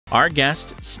Our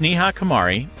guest, Sneha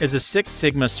Kumari, is a Six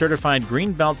Sigma certified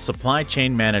Green Belt supply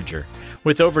chain manager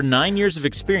with over 9 years of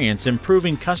experience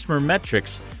improving customer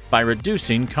metrics by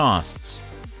reducing costs.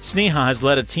 Sneha has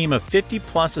led a team of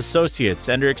 50-plus associates,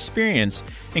 and her experience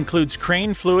includes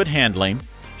Crane Fluid Handling,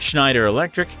 Schneider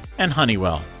Electric, and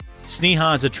Honeywell.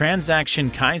 Sneha is a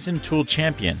transaction Kaizen tool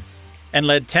champion and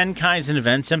led 10 Kaizen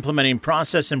events implementing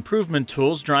process improvement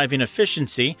tools driving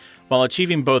efficiency while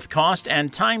achieving both cost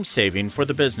and time saving for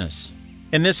the business.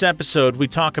 In this episode, we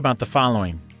talk about the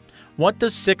following. What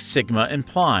does Six Sigma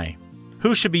imply?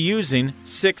 Who should be using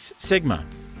Six Sigma?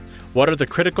 What are the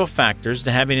critical factors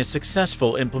to having a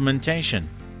successful implementation?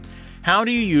 How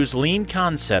do you use lean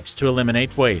concepts to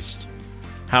eliminate waste?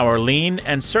 How are lean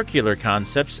and circular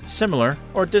concepts similar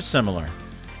or dissimilar?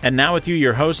 And now with you,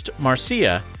 your host,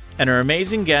 Marcia, and our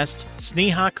amazing guest,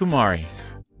 Sneha Kumari.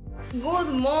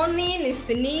 Good morning,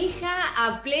 Sneha.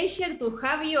 A pleasure to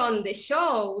have you on the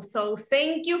show. So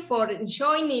thank you for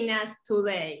joining us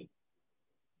today.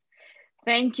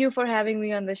 Thank you for having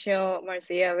me on the show,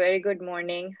 Marcia. Very good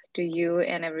morning to you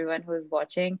and everyone who is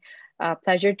watching.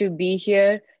 Pleasure to be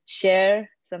here, share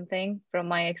something from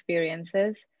my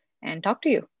experiences, and talk to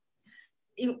you.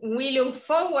 We look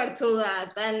forward to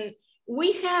that. And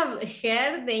we have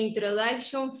heard the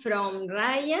introduction from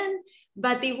Ryan,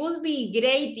 but it would be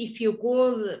great if you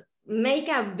could make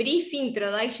a brief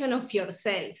introduction of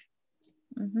yourself.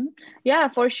 Mm-hmm. Yeah,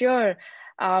 for sure.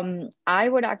 I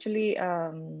would actually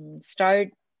start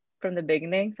from the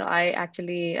beginning. So I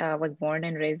actually was born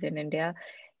and raised in India,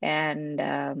 and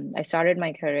I started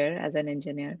my career as an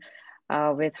engineer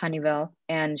with Honeywell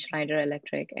and Schneider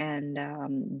Electric, and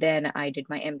then I did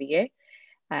my MBA.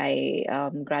 I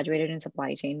graduated in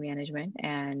supply chain management,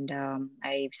 and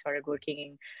I started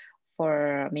working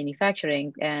for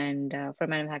manufacturing and for a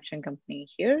manufacturing company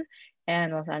here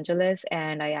in Los Angeles.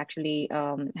 And I actually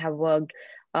have worked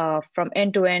from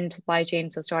end-to-end supply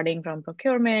chain. So starting from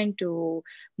procurement to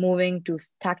moving to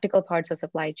tactical parts of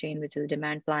supply chain, which is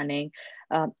demand planning,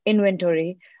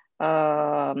 inventory,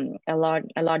 a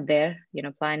lot there,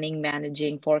 planning,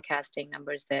 managing, forecasting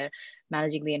numbers there,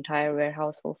 managing the entire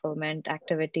warehouse fulfillment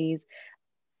activities,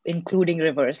 including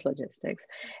reverse logistics.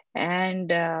 And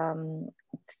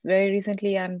very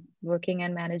recently, I'm working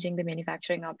and managing the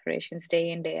manufacturing operations day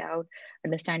in, day out,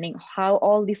 understanding how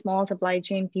all these small supply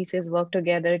chain pieces work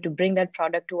together to bring that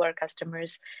product to our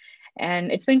customers.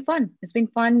 And it's been fun. It's been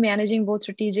fun managing both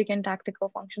strategic and tactical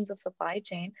functions of supply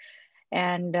chain,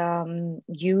 and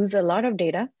use a lot of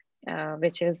data,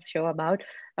 which is show about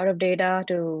a lot of data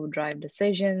to drive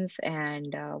decisions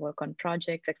and work on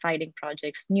projects, exciting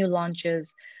projects, new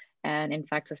launches, and in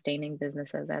fact, sustaining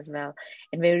businesses as well.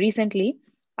 And very recently,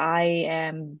 I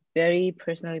am very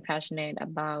personally passionate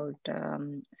about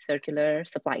circular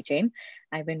supply chain.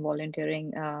 I've been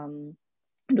volunteering,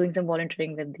 doing some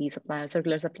volunteering with the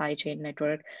circular supply chain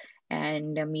network,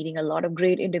 and meeting a lot of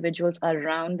great individuals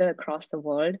across the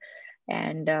world,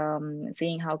 and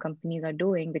seeing how companies are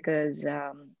doing, because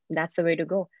that's the way to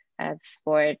go. That's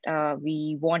what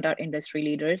we want our industry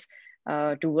leaders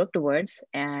to work towards,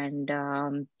 and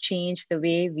change the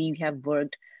way we have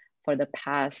worked for the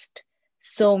past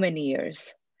so many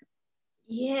years.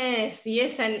 Yes,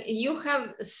 and you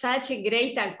have such a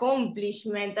great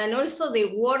accomplishment, and also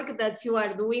the work that you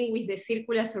are doing with the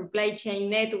Circular Supply Chain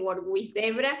Network with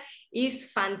Debra is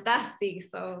fantastic.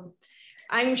 So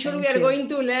I'm sure we are going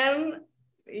to learn,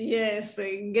 yes,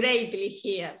 greatly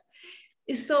here.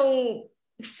 So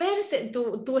first,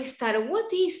 to start,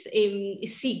 what is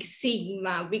Six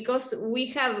Sigma? Because we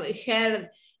have heard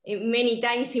many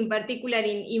times, in particular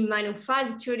in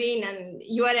manufacturing, and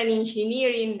you are an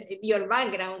engineer in your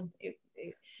background.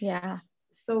 Yeah.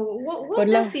 So what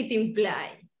does it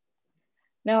imply?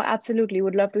 No, absolutely.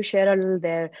 Would love to share a little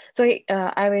there. So,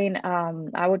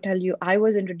 I would tell you, I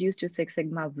was introduced to Six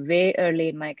Sigma way early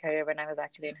in my career when I was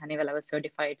actually in Honeywell. I was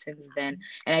certified since then.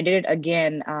 And I did it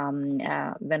again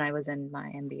when I was in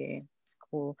my MBA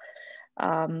school.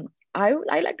 I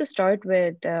like to start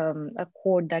with a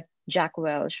quote that Jack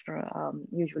Welch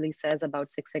usually says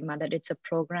about Six Sigma, that it's a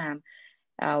program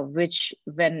which,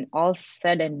 when all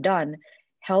said and done,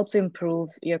 helps improve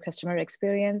your customer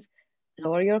experience,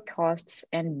 lower your costs,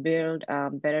 and build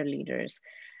better leaders.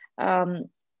 I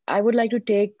would like to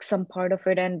take some part of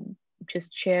it and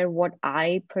just share what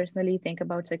I personally think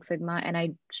about Six Sigma. And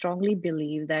I strongly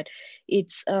believe that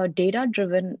it's a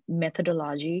data-driven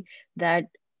methodology that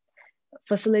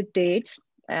facilitates,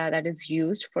 that is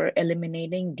used for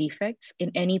eliminating defects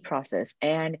in any process.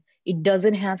 And it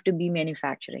doesn't have to be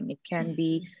manufacturing. It can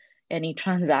be any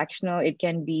transactional, it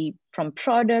can be from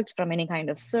products, from any kind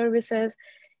of services.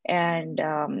 And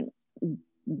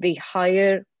the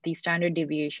higher the standard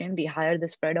deviation, the higher the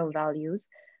spread of values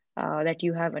that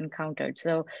you have encountered.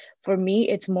 So for me,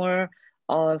 it's more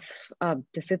of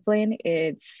discipline.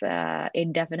 It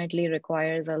definitely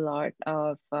requires a lot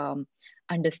of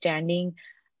understanding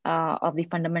of the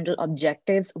fundamental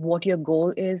objectives, what your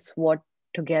goal is, what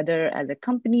together as a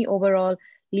company overall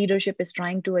leadership is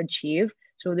trying to achieve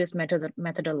through this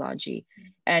methodology.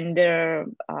 And there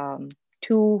are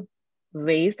two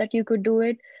ways that you could do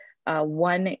it.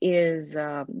 One is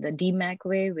the DMAC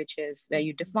way, which is where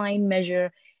you define,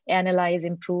 measure, analyze,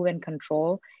 improve, and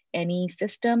control any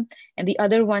system. And the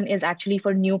other one is actually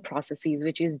for new processes,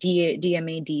 which is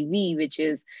DMADV, which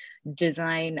is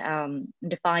design,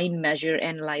 define, measure,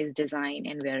 analyze, design,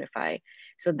 and verify.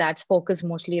 So that's focused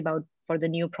mostly about for the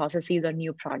new processes or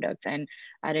new products and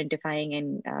identifying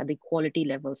and the quality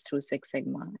levels through Six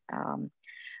Sigma.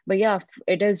 But yeah,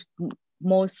 it is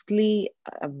mostly,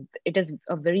 it is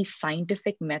a very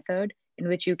scientific method in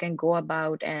which you can go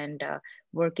about and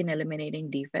work in eliminating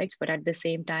defects, but at the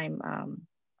same time,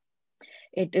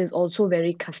 it is also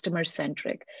very customer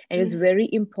centric. It is very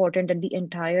important that the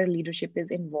entire leadership is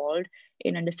involved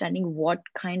in understanding what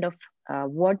kind of,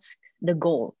 what's the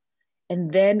goal,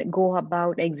 and then go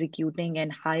about executing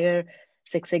and hire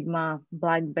Six Sigma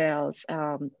black belts,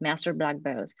 master black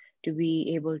belts to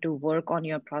be able to work on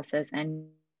your process and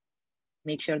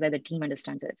make sure that the team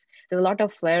understands it. There's a lot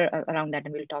of flair around that,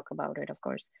 and we'll talk about it, of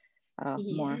course,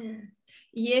 more.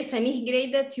 Yes, and it's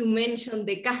great that you mentioned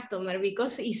the customer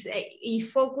because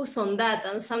it's focused on that.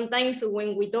 And sometimes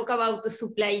when we talk about the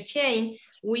supply chain,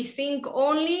 we think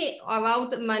only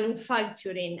about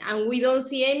manufacturing and we don't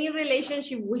see any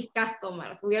relationship with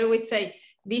customers. We always say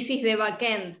this is the back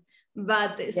end,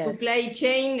 but yes, supply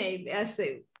chain,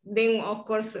 then of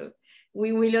course,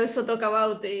 we will also talk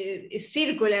about a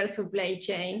circular supply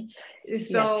chain.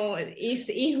 So yes,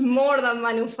 it's more than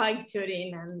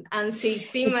manufacturing. And Six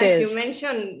Sigma, as you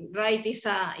mentioned, right, is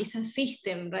a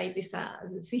system, right? It's a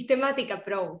systematic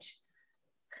approach.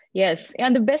 Yes,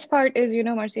 and the best part is, you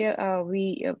know, Marcia,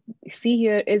 we see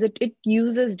here is it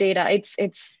uses data.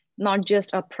 It's not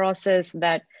just a process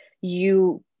that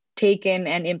you take in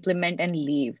and implement and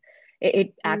leave.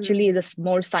 It actually is a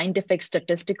more scientific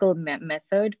statistical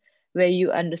method where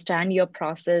you understand your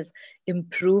process,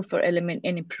 improve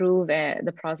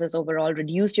the process overall,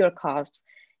 reduce your costs,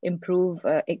 improve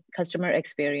customer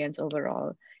experience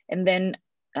overall. And then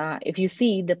if you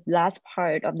see the last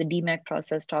part of the DMAC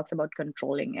process talks about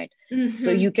controlling it. So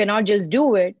you cannot just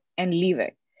do it and leave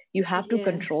it. You have to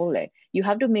control it. You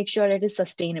have to make sure it is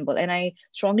sustainable. And I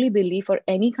strongly believe for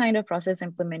any kind of process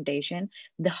implementation,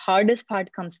 the hardest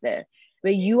part comes there,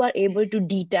 where you are able to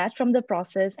detach from the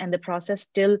process and the process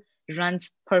still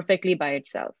runs perfectly by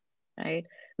itself, right?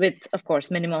 With, of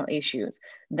course, minimal issues.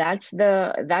 That's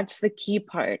the key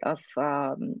part of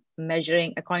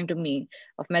measuring, according to me,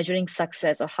 of measuring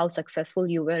success or how successful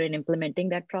you were in implementing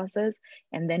that process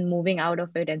and then moving out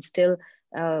of it and still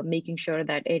making sure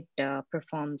that it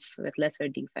performs with lesser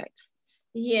defects.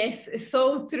 Yes,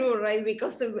 so true, right?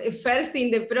 Because first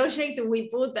in the project, we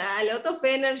put a lot of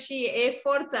energy,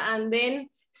 effort, and then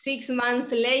 6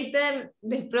 months later,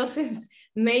 the process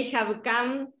may have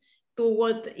come to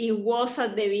what it was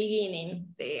at the beginning.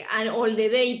 And all the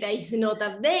data is not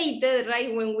updated,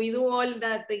 right? When we do all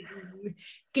that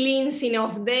cleansing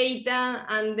of data,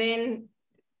 and then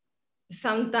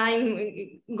some time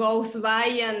goes by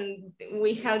and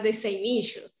we have the same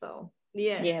issue, so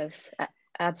yes. Yes,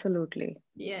 absolutely.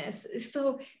 Yes.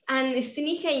 So, and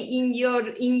Sneha, in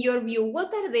your view,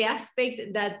 what are the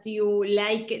aspects that you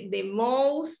like the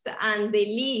most and the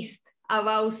least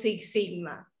about Six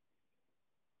Sigma?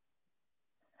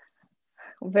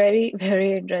 Very,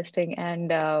 very interesting.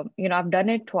 And, you know, I've done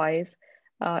it twice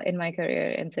in my career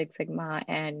in Six Sigma.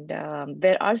 And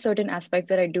there are certain aspects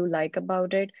that I do like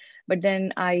about it. But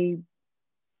then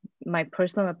my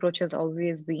personal approach has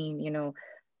always been, you know,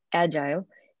 agile,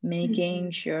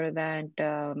 making sure that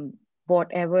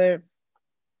whatever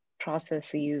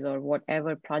processes or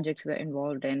whatever projects we're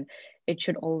involved in, we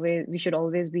should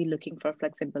always be looking for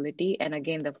flexibility. And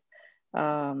again,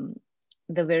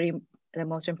 the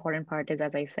most important part is,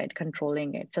 as I said,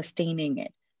 controlling it, sustaining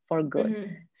it for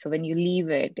good. So when you leave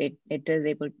it,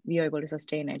 you're able to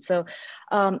sustain it. So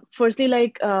firstly,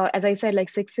 like, as I said, like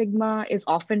Six Sigma is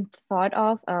often thought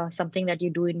of something that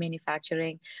you do in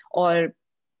manufacturing, or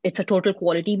it's a total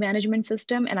quality management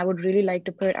system. And I would really like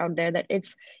to put it out there that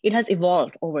it has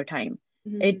evolved over time.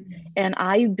 And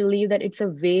I believe that it's a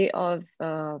way of,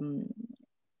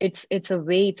 it's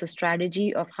a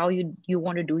strategy of how you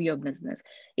want to do your business.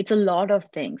 It's a lot of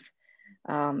things.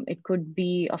 It could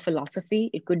be a philosophy,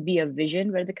 it could be a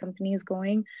vision where the company is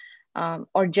going,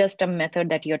 or just a method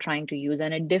that you're trying to use.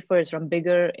 And it differs from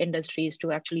bigger industries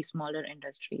to actually smaller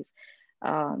industries.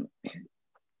 Um,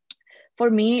 for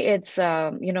me, it's,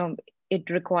 it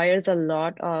requires a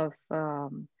lot of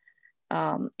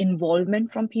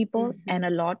involvement from people and a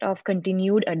lot of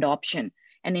continued adoption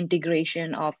and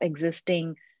integration of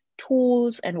existing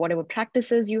tools and whatever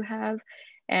practices you have,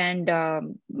 and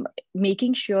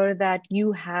making sure that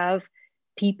you have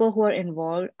people who are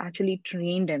involved actually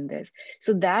trained in this.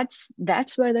 So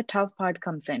that's where the tough part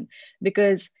comes in,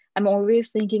 because I'm always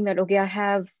thinking that, okay, I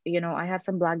have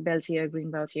some black belts here,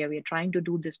 green belts here, we're trying to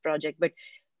do this project, but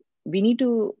we need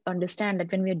to understand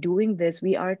that when we're doing this,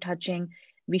 we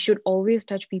should always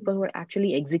touch people who are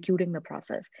actually executing the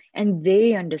process and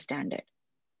they understand it.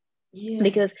 Yes.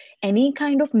 Because any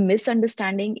kind of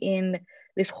misunderstanding in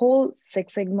this whole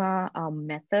Six Sigma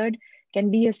method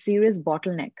can be a serious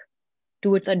bottleneck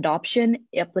to its adoption,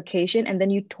 application, and then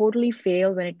you totally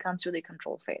fail when it comes to the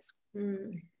control phase.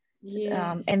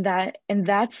 Yes. And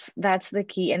that's the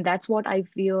key, and that's what I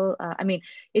feel.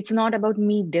 It's not about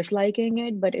me disliking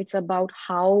it, but it's about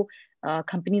how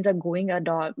companies are going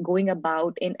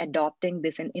about in adopting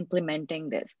this and implementing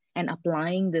this and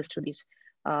applying this to these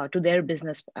to their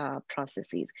business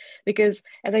processes. Because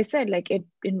as I said, like, it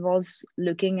involves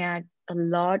looking at a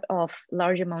lot of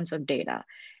large amounts of data,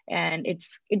 and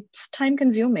it's time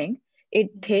consuming.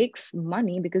 It takes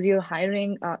money because you're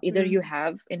hiring, either you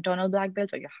have internal black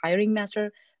belts or you're hiring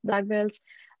master black belts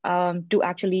to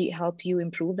actually help you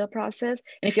improve the process.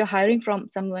 And if you're hiring from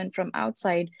someone from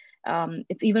outside,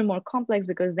 it's even more complex,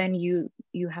 because then you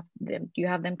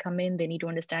have them come in, they need to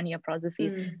understand your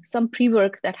processes, some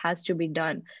pre-work that has to be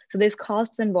done. So there's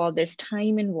costs involved, there's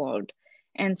time involved.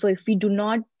 And so if we do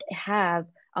not have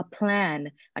a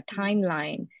plan, a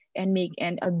timeline,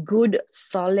 and a good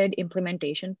solid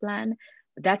implementation plan,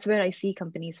 that's where I see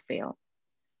companies fail.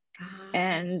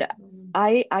 And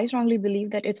I strongly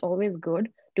believe that it's always good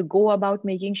to go about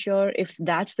making sure, if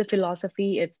that's the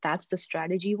philosophy, if that's the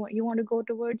strategy you want to go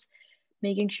towards,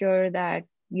 making sure that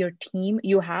your team,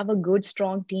 you have a good,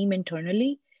 strong team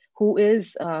internally who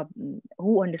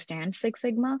understands Six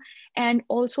Sigma, and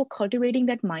also cultivating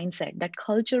that mindset, that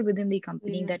culture within the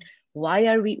company, that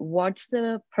what's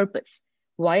the purpose?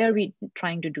 Why are we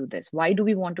trying to do this? Why do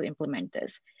we want to implement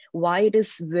this? Why it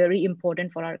is very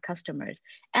important for our customers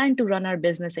and to run our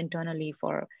business internally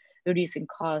for reducing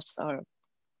costs, or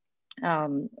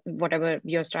whatever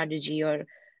your strategy or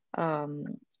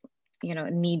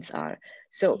needs are.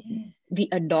 So the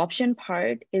adoption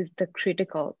part is the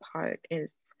critical part in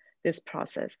this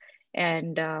process.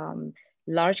 And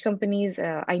large companies,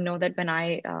 I know that when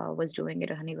I was doing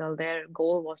it at Honeywell, their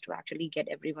goal was to actually get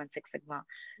everyone Six Sigma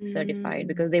certified,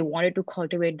 because they wanted to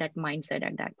cultivate that mindset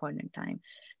at that point in time.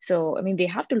 So, I mean, they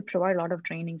have to provide a lot of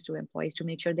trainings to employees to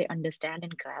make sure they understand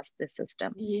and grasp the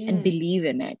system and believe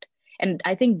in it. And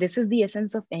I think this is the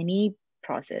essence of any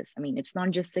process. I mean, it's not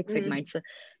just Six Sigma. It's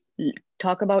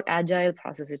talk about agile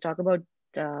processes, talk about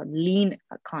lean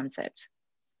concepts.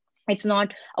 It's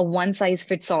not a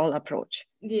one-size-fits-all approach.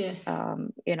 Yes.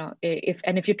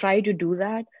 If you try to do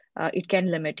that, it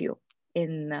can limit you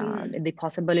in the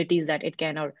possibilities that it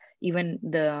can, or even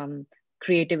the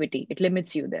creativity. It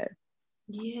limits you there.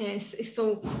 Yes.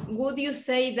 So would you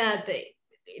say that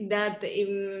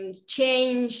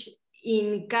change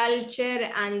in culture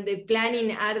and the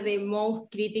planning are the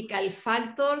most critical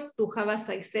factors to have a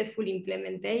successful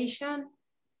implementation?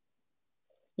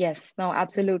 Yes, no,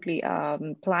 absolutely.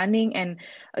 Planning and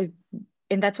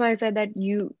that's why I said that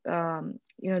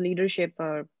leadership,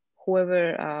 or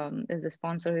whoever is the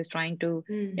sponsor who is trying to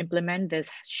implement this,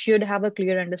 should have a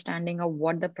clear understanding of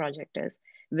what the project is,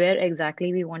 where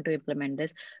exactly we want to implement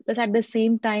this. Plus, at the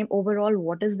same time, overall,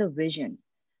 what is the vision?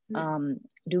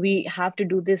 Do we have to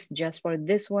do this just for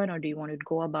this one, or do you want to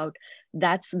go about,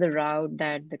 that's the route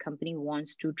that the company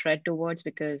wants to tread towards,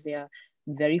 because they are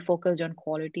very focused on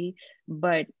quality,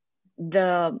 but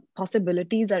the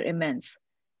possibilities are immense.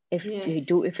 If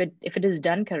it is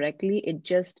done correctly, it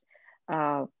just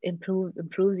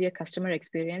improves your customer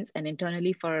experience, and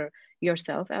internally for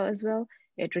yourself as well.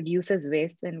 It reduces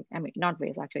waste, and not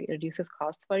waste, actually, it reduces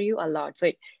costs for you a lot.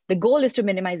 So the goal is to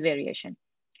minimize variation.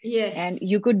 Yes. And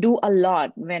you could do a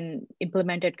lot when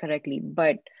implemented correctly,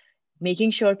 but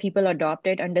making sure people adopt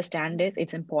it, understand it,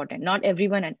 it's important. Not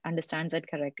everyone understands it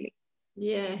correctly.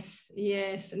 Yes.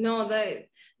 No,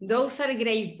 those are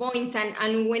great points.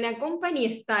 And when a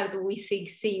company starts with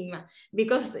Six Sigma,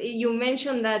 because you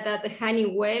mentioned that at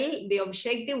Honeywell, the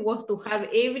objective was to have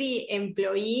every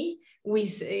employee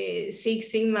with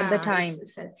Six Sigma. At the time.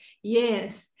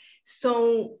 Yes.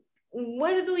 So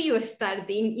where do you start?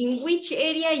 In which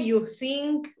area you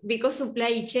think, because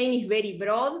supply chain is very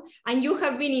broad, and you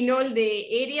have been in all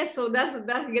the areas, so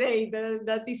that's great.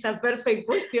 That is a perfect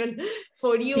question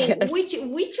for you. Yes.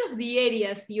 Which of the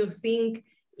areas you think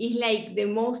is like the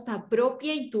most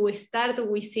appropriate to start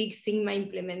with Six Sigma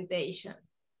implementation?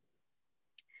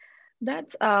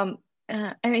 That's I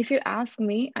mean, if you ask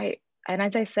me, and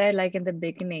as I said, like in the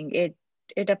beginning,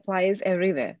 it applies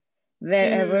everywhere.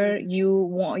 Wherever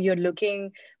you're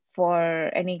looking for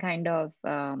any kind of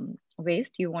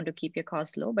waste, you want to keep your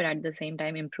cost low, but at the same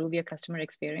time improve your customer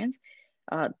experience.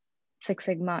 Six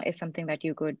Sigma is something that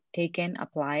you could take in,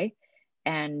 apply,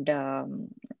 and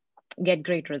get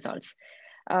great results.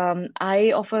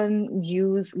 I often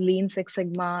use Lean Six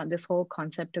Sigma, this whole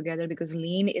concept together, because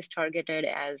Lean is targeted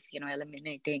as,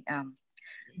 eliminating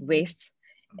wastes,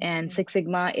 and Six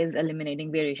Sigma is eliminating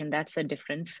variation. That's the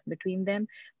difference between them.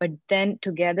 But then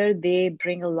together they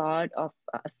bring a lot of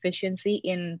efficiency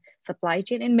in supply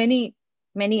chain in many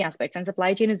aspects. And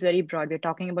supply chain is very broad. We're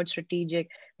talking about strategic,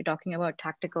 we're talking about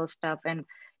tactical stuff, and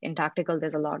in tactical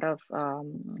there's a lot of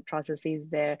processes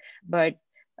there. But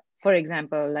for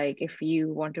example, like if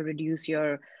you want to reduce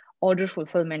your order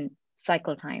fulfillment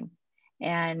cycle time,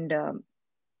 and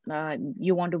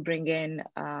you want to bring in,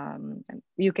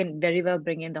 you can very well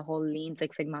bring in the whole Lean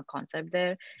Six Sigma concept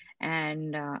there,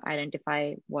 and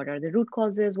identify what are the root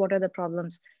causes, what are the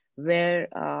problems, where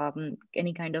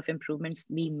any kind of improvements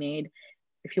be made.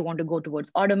 If you want to go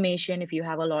towards automation, if you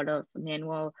have a lot of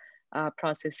manual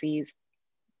processes,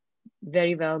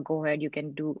 very well, go ahead. You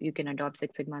can adopt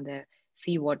Six Sigma there.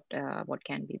 See what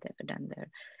can be done there.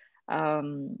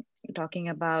 Talking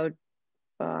about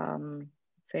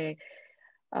say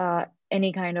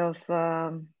any kind of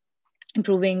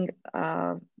improving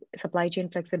supply chain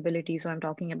flexibility. So I'm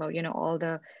talking about all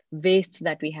the wastes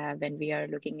that we have when we are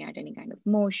looking at any kind of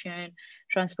motion,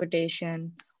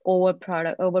 transportation,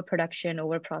 overproduction,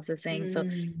 overprocessing. So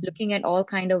looking at all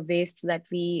kind of wastes that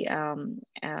we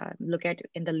look at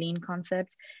in the Lean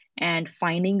concepts, and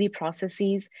finding the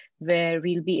processes where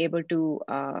we'll be able to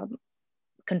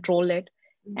control it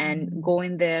and go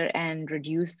in there and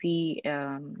reduce the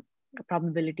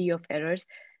probability of errors.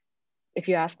 If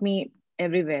you ask me,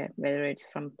 everywhere, whether it's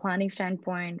from planning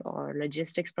standpoint or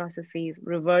logistics processes,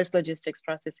 reverse logistics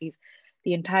processes,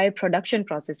 the entire production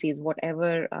processes,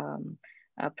 whatever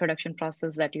production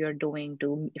process that you're doing,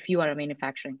 if you are a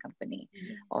manufacturing company,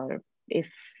 or if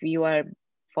you are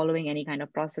following any kind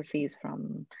of processes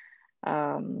from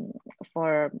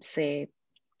for say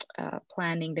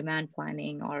planning, demand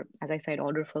planning, or as I said,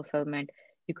 order fulfillment,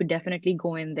 you could definitely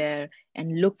go in there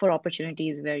and look for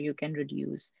opportunities where you can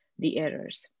reduce the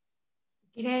errors.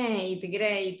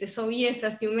 Great. So yes,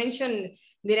 as you mentioned,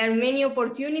 there are many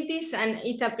opportunities and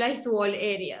it applies to all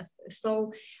areas.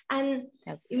 So, and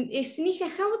yes. Sneha,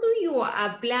 how do you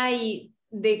apply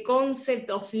the concept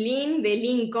of Lean, the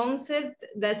Lean concept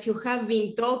that you have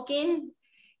been talking,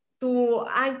 to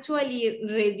actually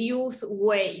reduce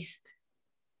waste?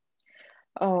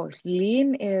 Oh,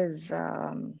 Lean is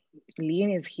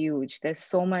huge. There's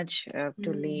so much to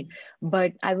Lean,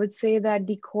 but I would say that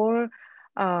the core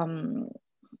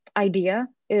idea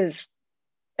is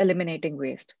eliminating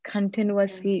waste,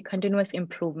 continuous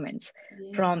improvements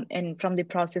from the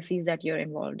processes that you're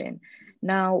involved in.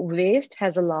 Now, waste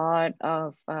has a lot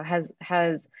of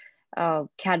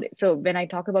so when I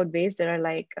talk about waste, there are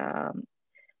like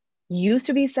used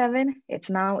to be 7, it's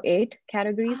now 8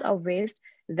 categories of waste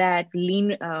that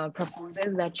Lean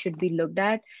proposes that should be looked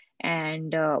at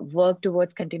and work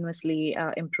towards continuously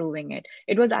improving it.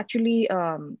 It was actually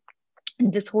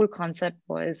this whole concept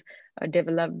was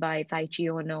developed by Taichi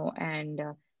Ono, and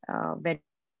when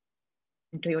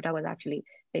Toyota was actually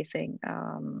facing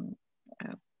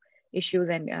issues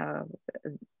and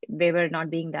they were not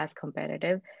being as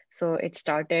competitive. So it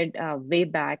started way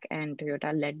back, and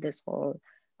Toyota led this whole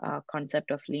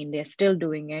concept of Lean. They're still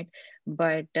doing it,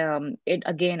 but it,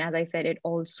 again, as I said, it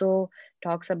also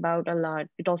talks about a lot.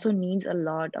 It also needs a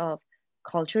lot of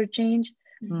culture change,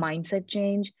 mindset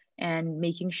change, and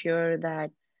making sure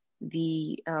that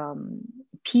the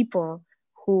people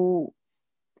who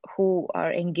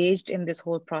are engaged in this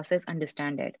whole process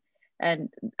understand it.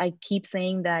 And I keep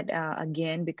saying that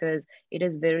again, because it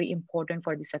is very important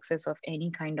for the success of any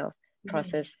kind of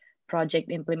process, project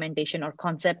implementation, or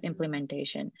concept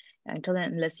implementation. Until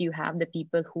and unless you have the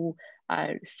people who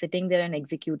are sitting there and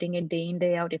executing it day in,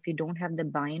 day out, if you don't have the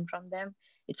buy-in from them,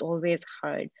 it's always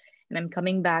hard. And I'm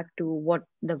coming back to what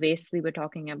the waste we were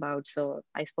talking about. So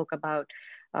I spoke about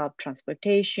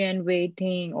transportation,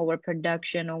 waiting,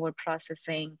 overproduction,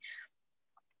 overprocessing,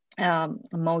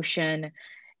 motion.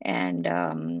 and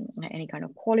any kind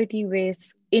of quality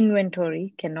waste.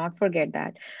 Inventory, cannot forget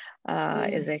that,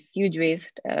 is a Yes. huge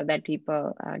waste that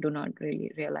people do not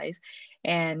really realize.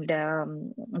 And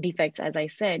defects, as I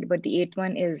said. But the eighth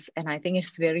one is, and I think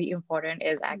it's very important,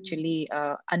 is actually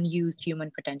unused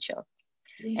human potential.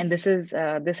 And Yes.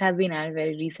 this has been added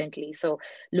very recently. So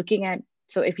looking at,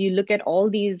 so if you look at all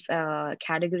these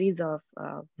categories of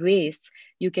wastes,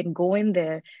 you can go in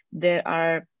there. There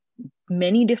are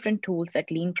many different tools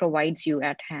that Lean provides you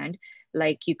at hand.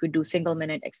 Like you could do single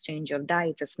minute exchange of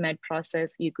die, it's a SMED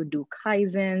process. You could do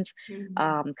Kaizens.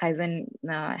 Kaizen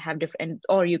have different,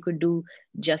 or you could do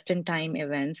just in time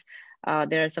events.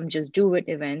 There are some just do it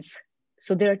events.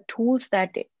 So there are tools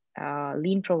that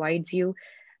Lean provides you.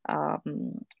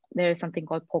 There is something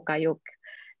called Pokayok.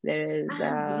 Yes.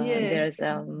 There's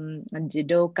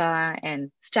Jidoka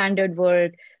and standard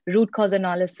work, root cause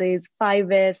analysis,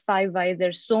 5S, 5 Whys.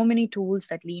 There's so many tools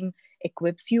that Lean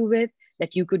equips you with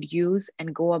that you could use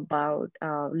and go about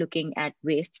looking at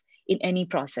wastes in any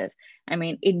process. I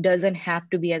mean, it doesn't have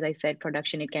to be, as I said,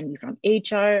 production. It can be from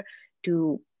HR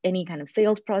to any kind of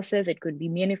sales process. It could be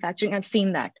manufacturing. I've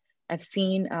seen that. I've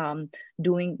seen I've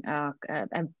done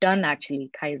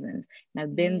actually Kaizens, and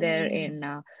I've been there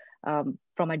in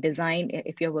from a design,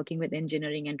 if you're working with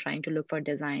engineering and trying to look for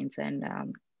designs. And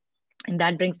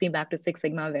that brings me back to Six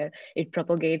Sigma, where it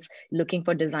propagates looking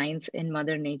for designs in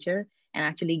Mother Nature and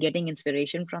actually getting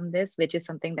inspiration from this, which is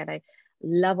something that I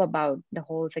love about the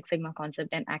whole Six Sigma concept.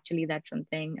 And actually that's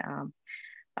something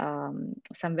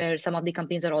somewhere some of the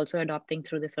companies are also adopting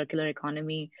through the circular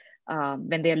economy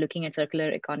when they are looking at circular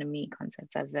economy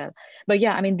concepts as well. But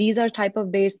yeah, I mean, these are type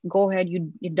of based, go ahead.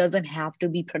 It doesn't have to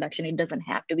be production. It doesn't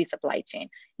have to be supply chain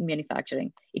in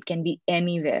manufacturing. It can be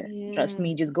anywhere. Trust Yeah.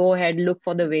 me, just go ahead, look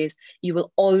for the ways. You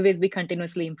will always be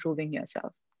continuously improving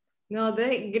yourself. No,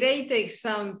 great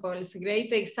examples,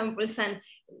 great examples. And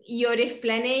your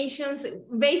explanations,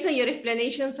 based on your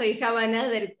explanations, I have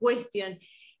another question.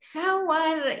 How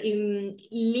are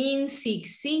Lean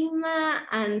Six Sigma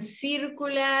and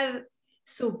circular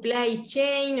supply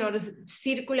chain or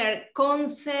circular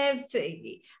concepts?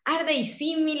 Are they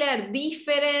similar,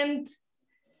 different?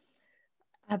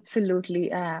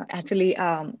 Absolutely. Actually,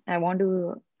 I want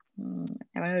to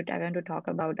talk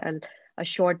about a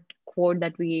short quote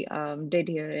that we did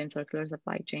here in Circular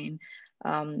Supply Chain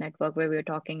Network, where we were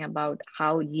talking about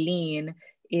how lean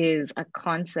is a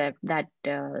concept that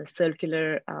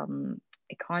circular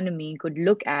economy could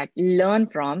look at, learn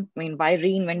from. I mean, why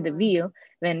reinvent the wheel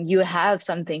when you have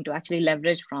something to actually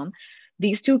leverage from?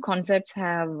 These two concepts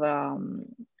have a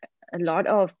lot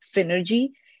of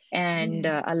synergy and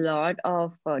a lot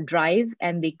of drive,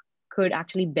 and they could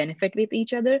actually benefit with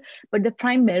each other. But the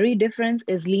primary difference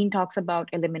is Lean talks about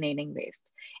eliminating waste,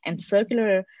 and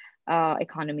circular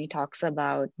economy talks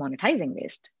about monetizing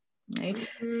waste, right?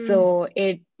 So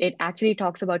it actually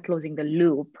talks about closing the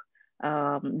loop,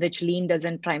 which Lean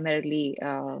doesn't primarily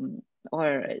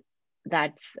or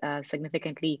that's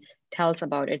significantly tells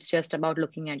about. It's just about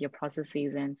looking at your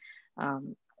processes and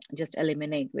just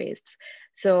eliminate wastes.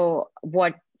 So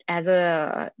what, as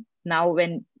a, now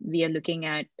when we are looking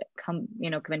at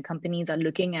when companies are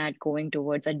looking at going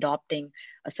towards adopting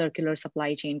a circular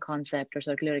supply chain concept or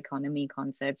circular economy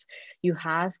concepts, you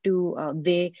have to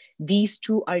these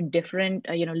two are different.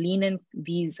 Lean and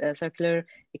these circular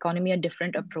economy are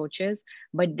different approaches,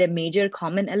 but the major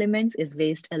common elements is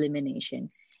waste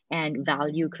elimination and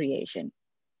value creation.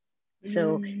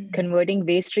 So converting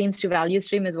waste streams to value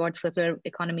stream is what circular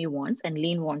economy wants, and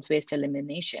Lean wants waste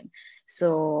elimination.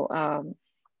 So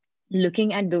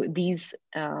looking at these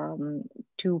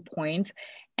 2 points,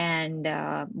 and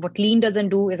what Lean doesn't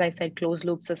do is, I said, closed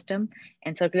loop system,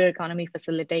 and circular economy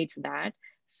facilitates that.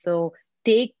 So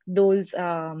take those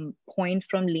points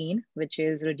from Lean, which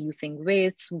is reducing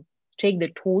waste, take the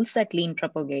tools that Lean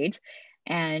propagates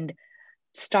and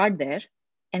start there,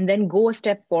 and then go a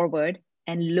step forward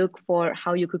and look for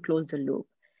how you could close the loop.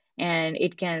 And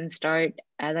it can start,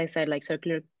 as I said, like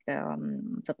circular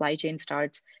supply chain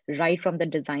starts right from the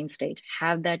design stage.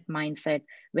 Have that mindset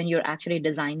when you're actually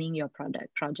designing your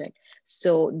project.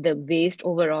 So the waste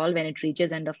overall, when it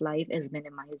reaches end of life, is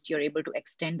minimized. You're able to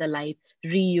extend the life,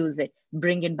 reuse it,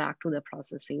 bring it back to the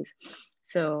processes.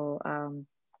 So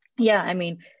yeah, I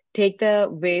mean, take the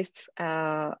wastes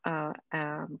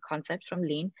concept from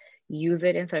Lean, use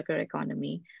it in circular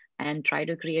economy, and try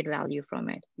to create value from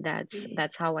it.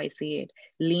 That's how I see it.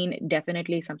 Lean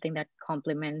definitely is something that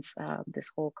complements this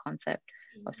whole concept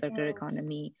of circular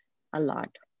economy a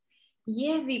lot.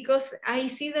 Yeah, because I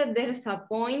see that there's a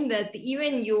point that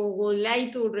even you would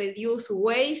like to reduce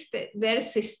waste,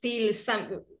 there's still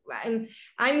some,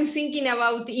 I'm thinking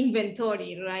about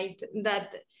inventory, right?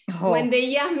 That when Oh,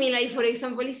 they ask me, like, for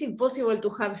example, is it possible to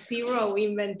have zero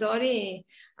inventory?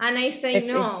 And I say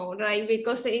it's no, right?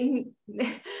 Because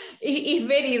it's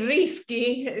very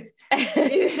risky.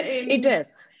 it is.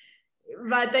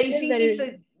 But It I is think it's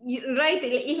very right.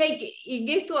 It's like it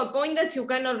gets to a point that you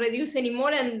cannot reduce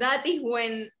anymore, and that is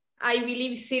when I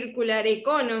believe circular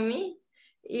economy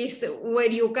is where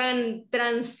you can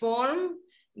transform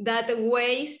that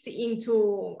waste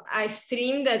into a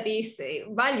stream that is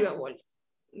valuable,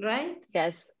 right?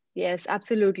 yes, yes,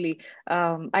 absolutely.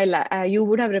 You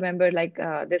would have remembered like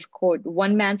this quote: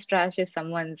 "One man's trash is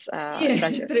someone's Yes,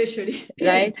 treasure." treasury.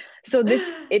 Yes. Right? So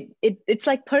this it's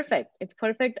like perfect. It's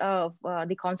perfect of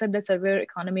the concept that circular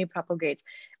economy propagates.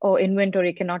 Oh,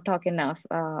 inventory, cannot talk enough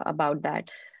about that.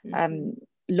 Mhm. Um,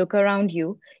 Look around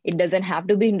you. It doesn't have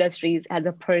to be industries. As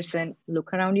a person,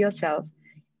 look around yourself.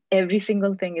 Every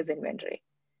single thing is inventory.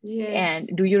 And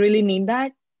Yes. do you really need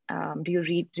that? Do you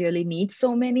really need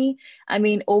so many? I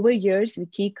mean, over years, we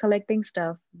keep collecting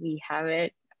stuff. We have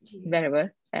it Yes.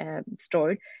 wherever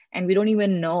stored, and we don't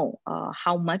even know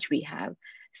how much we have.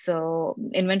 So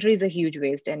inventory is a huge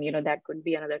waste, and that could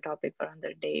be another topic for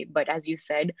another day. But as you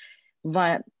said,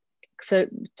 one, so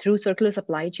through circular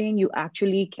supply chain, you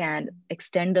actually can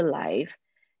extend the life.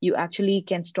 You actually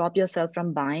can stop yourself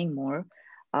from buying more.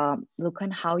 Look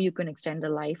on how you can extend the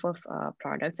life of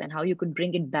products and how you could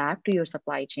bring it back to your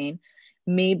supply chain.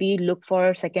 Maybe look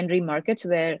for secondary markets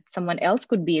where someone else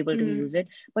could be able to use it,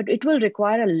 but it will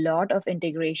require a lot of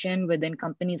integration within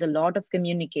companies, a lot of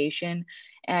communication,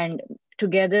 and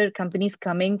together companies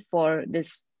coming for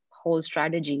this whole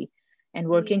strategy and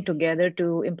working Yes. together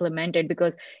to implement it,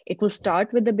 because it will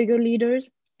start with the bigger leaders,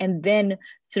 and then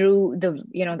through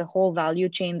the whole value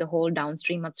chain, the whole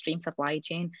downstream upstream supply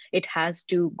chain, it has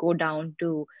to go down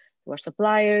to our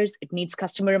suppliers. It needs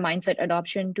customer mindset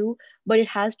adoption too, but it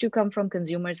has to come from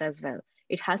consumers as well.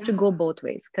 It has to go Ah, both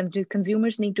ways.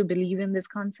 Consumers need to believe in this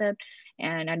concept,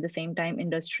 and at the same time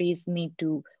industries need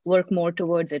to work more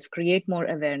towards it, create more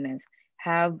awareness,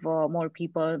 have more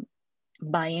people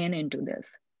buy in into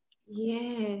this.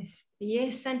 yes,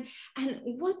 yes. And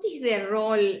what is the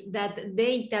role that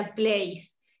data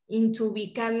plays into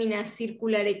becoming a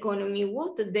circular economy?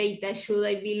 What data should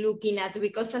I be looking at?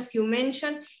 Because as you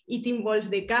mentioned, it involves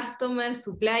the customers,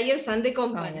 suppliers, and the Oh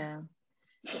company. yeah.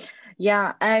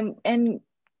 Yeah, and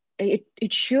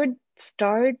it should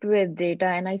start with data.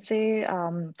 And I say,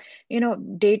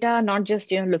 data, not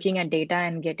just, looking at data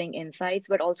and getting insights,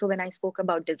 but also when I spoke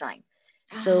about design.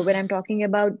 So when Ah, I'm talking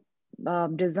about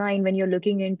design, when you're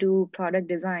looking into product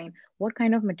design, what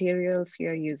kind of materials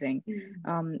you're using.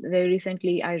 mm, Very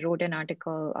recently, I wrote an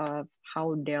article of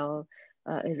how Dell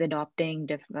is adopting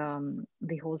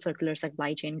the whole circular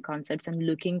supply chain concepts and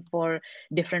looking for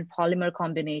different polymer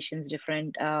combinations,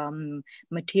 different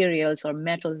materials or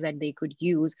metals that they could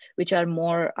use, which are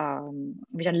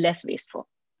which are less wasteful.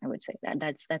 I would say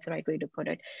that's the right way to put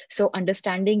it. So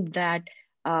understanding that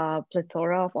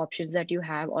plethora of options that you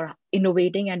have, or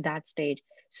innovating at that stage,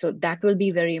 so that will be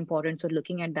very important. So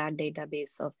looking at that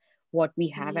database of what we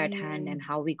have at hand and yes.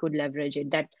 how we could leverage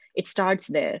it, that it starts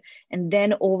there. And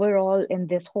then overall in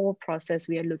this whole process,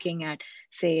 we are looking at,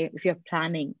 say, if you're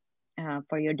planning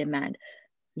for your demand,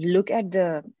 look at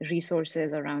the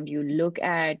resources around you, look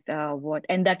at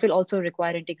and that will also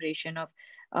require integration of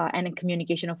and a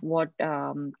communication of what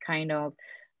kind of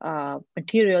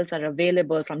materials are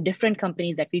available from different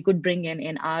companies that we could bring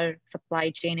in our supply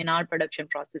chain, in our production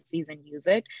processes, and use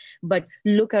it. But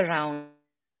look around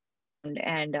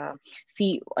and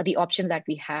see the options that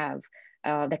we have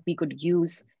that we could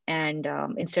use. And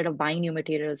instead of buying new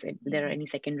materials, if there are any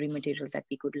Yes. secondary materials that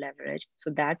we could leverage.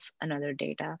 So that's another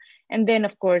data. And then,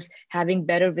 of course, having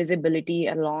better visibility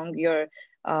along your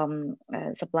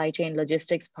supply chain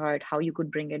logistics part, how you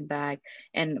could bring it back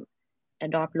and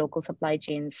adopt local supply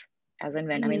chains as and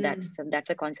when. I mean, Mm, that's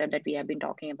a concept that we have been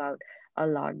talking about a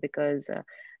lot, because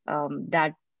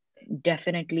that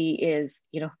definitely is,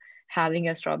 having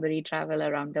a strawberry travel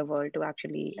around the world to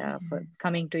actually for yes.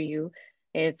 coming to you.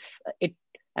 It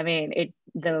I mean,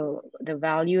 the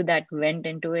value that went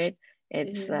into it,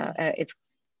 it's uh, Yes. uh, it's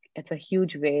it's a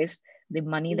huge waste, the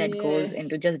money that goes Yes.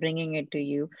 into just bringing it to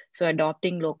you. So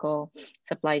adopting local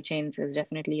supply chains is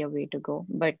definitely a way to go,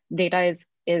 but data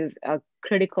is a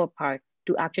critical part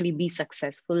to actually be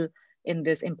successful in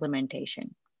this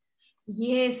implementation.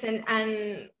 Yes,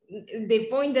 and the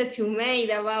point that you made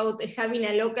about having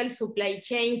a local supply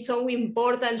chain so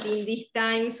important in these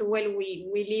times. Well, we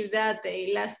lived that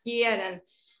last year,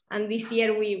 and this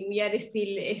year we are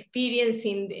still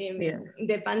experiencing Yeah.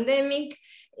 the pandemic.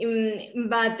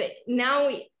 But now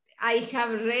I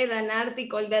have read an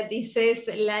article that it says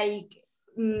like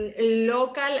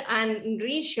local and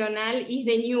regional is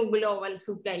the new global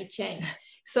supply chain.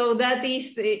 So that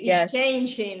is Yes.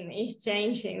 changing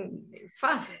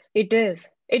fast. It is.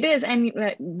 It is. And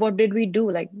what did we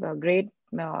do? Like a great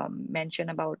mention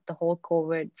about the whole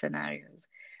COVID scenarios.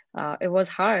 It was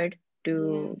hard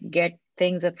to get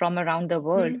things from around the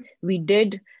world. We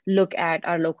did look at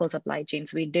our local supply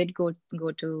chains. We did go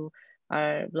to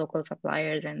our local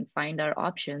suppliers and find our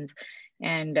options.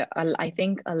 And I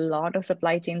think a lot of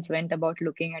supply chains went about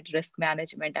looking at risk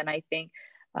management. And I think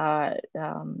uh,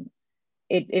 um,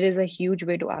 it is a huge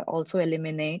way to also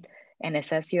eliminate and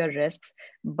assess your risks,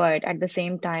 but at the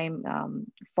same time,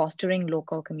 fostering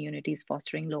local communities,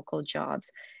 fostering local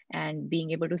jobs, and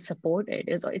being able to support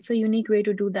it's a unique way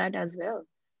to do that as well.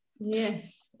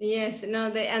 Yes, yes,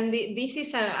 no, this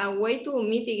is a way to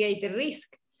mitigate the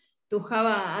risk, to have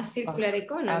a circular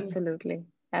economy. Absolutely,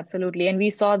 absolutely, and we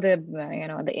saw the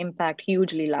the impact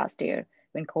hugely last year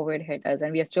when COVID hit us,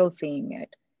 and we are still seeing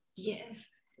it. Yes,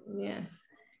 yes.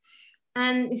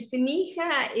 And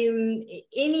Sneha,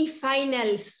 any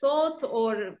final thought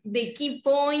or the key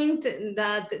point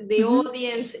that the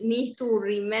audience needs to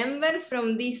remember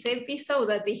from this episode?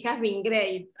 That it has been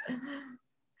great.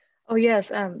 Oh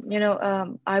yes,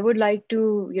 I would like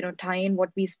to tie in what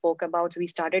we spoke about. So we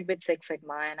started with Six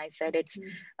Sigma, and I said it's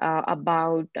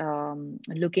about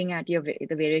looking at the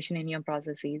variation in your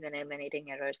processes and eliminating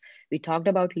errors. We talked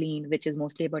about Lean, which is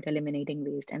mostly about eliminating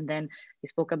waste, and then we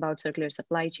spoke about circular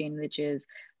supply chain, which is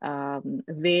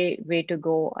way to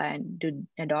go and to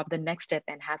adopt the next step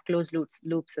and have closed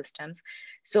loop systems.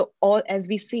 So all as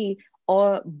we see,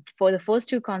 or for the first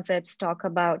two concepts talks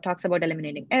about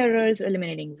eliminating errors,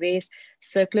 eliminating waste.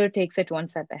 Circular takes it one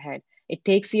step ahead. It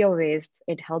takes your waste,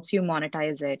 it helps you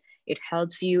monetize it, it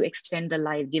helps you extend the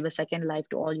life, give a second life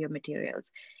to all your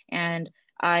materials. And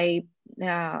and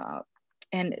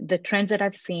the trends that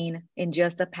I've seen in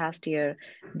just the past year,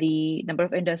 the number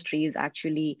of industries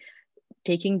actually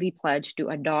taking the pledge to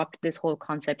adopt this whole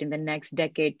concept in the next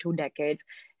decade, 2 decades,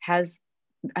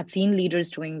 I've seen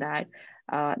leaders doing that.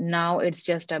 Now it's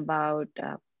just about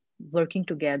working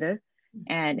together,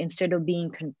 and instead of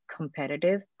being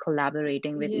competitive,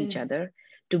 collaborating with each other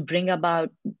to bring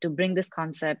this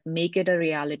concept, make it a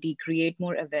reality, create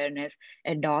more awareness,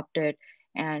 adopt it,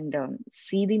 and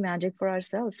see the magic for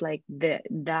ourselves. Like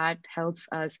that helps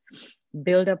us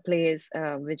build a place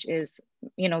which is,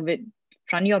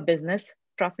 run your business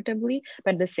profitably,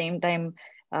 but at the same time,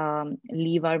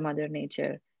 leave our mother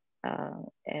nature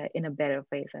in a better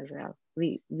place as well.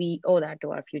 We owe that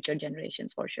to our future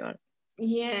generations for sure.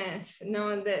 Yes,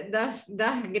 no, that's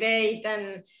great,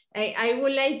 and I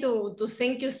would like to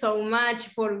thank you so much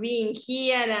for being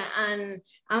here and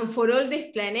for all the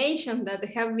explanations that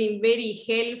have been very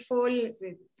helpful.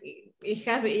 It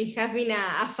has been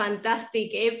a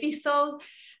fantastic episode.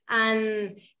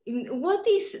 And what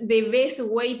is the best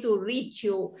way to reach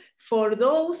you for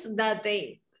those that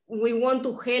we want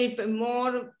to help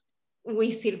more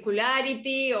with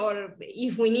circularity, or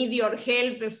if we need your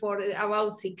help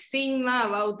about Six Sigma,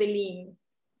 about the Lean?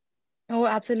 Oh,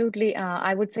 absolutely.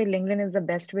 I would say LinkedIn is the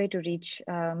best way to reach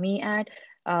me at.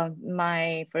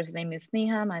 My first name is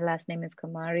Sneha. My last name is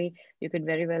Kumari. You could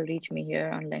very well reach me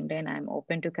here on LinkedIn. I'm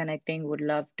open to connecting, would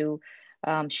love to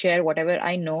share whatever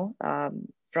I know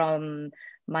from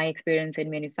my experience in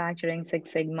manufacturing,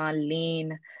 Six Sigma,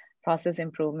 Lean, process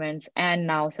improvements, and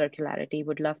now circularity.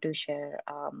 Would love to share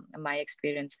my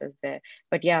experiences there.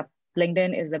 But yeah,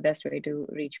 LinkedIn is the best way to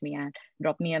reach me at.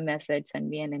 Drop me a message, send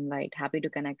me an invite. Happy to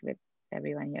connect with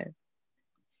everyone here.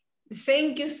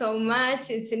 Thank you so much,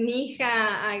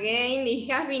 Sneha, again. It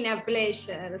has been a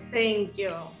pleasure. Thank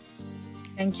you.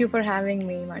 Thank you for having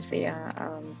me,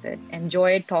 Marcia.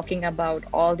 Enjoyed talking about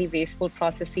all the wasteful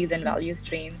processes and value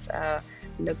streams.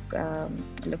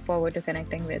 Look forward to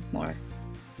connecting with more.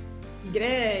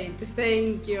 Great,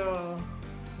 thank you.